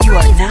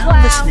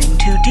listening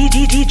to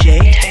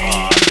DJ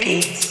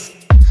Beats.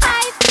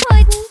 Hi,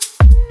 Puddin'.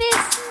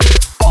 Miss me?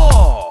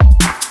 Oh,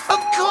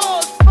 of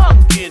course,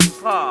 pumpkin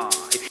pie.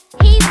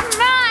 He's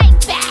mine,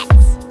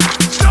 Bats.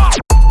 Stop!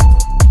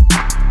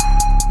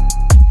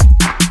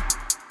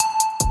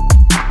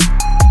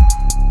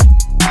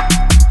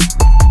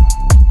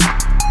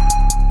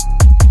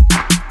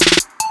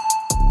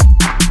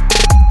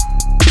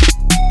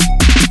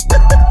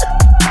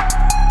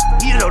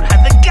 You don't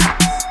have the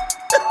guts.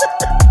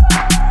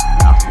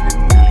 Not in a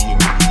million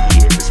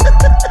years.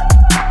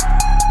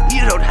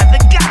 You don't have the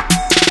guts.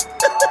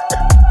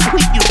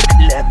 You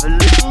clever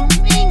little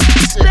minx.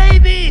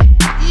 Baby,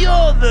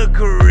 you're the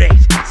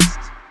greatest.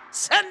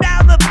 Send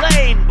down the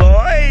plane,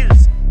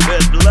 boys.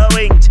 We're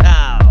blowing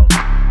town.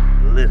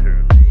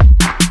 Literally.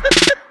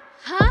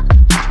 Huh?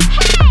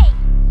 Hey!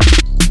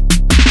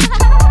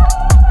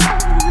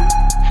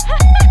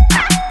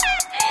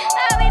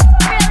 That was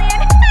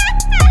brilliant.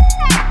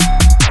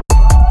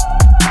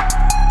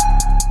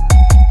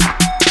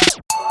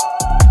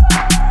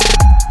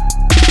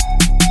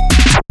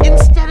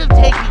 Instead of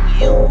taking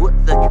you,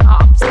 the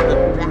cops, and the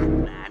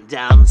Batman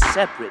down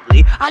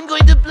separately, I'm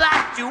going to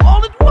blast you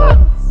all at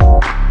once.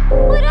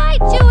 Would I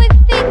do a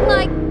thing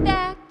like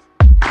that?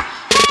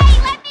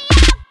 Hey, let me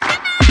out!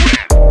 Come on!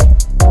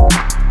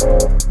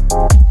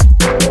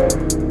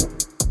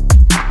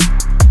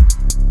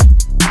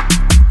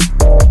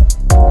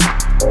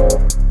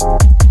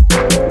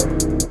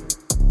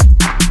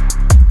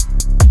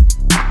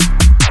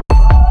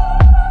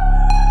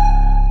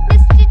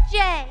 Mr. J.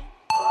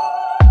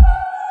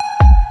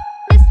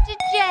 Mr.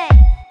 J.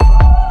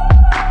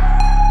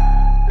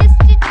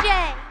 Mr. J.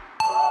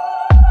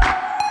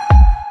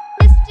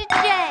 Mr.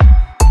 J.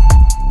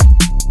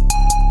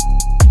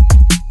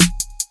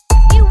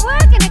 You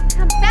were gonna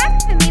come back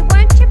for me,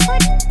 weren't you,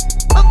 Puddin'?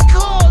 Of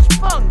course,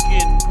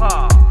 pumpkin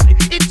pie.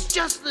 It's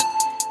just that,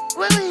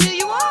 well, here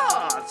you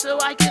are, so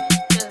I can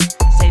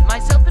save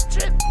myself a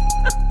trip.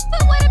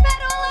 But what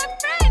about all our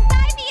friends?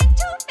 Ivy and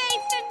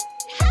Two-Face and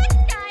Hat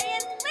Guy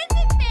and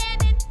Lizard Man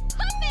and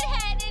Puppet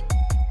Head and...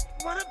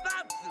 What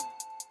about them?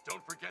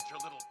 Don't forget your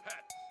little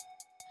pets.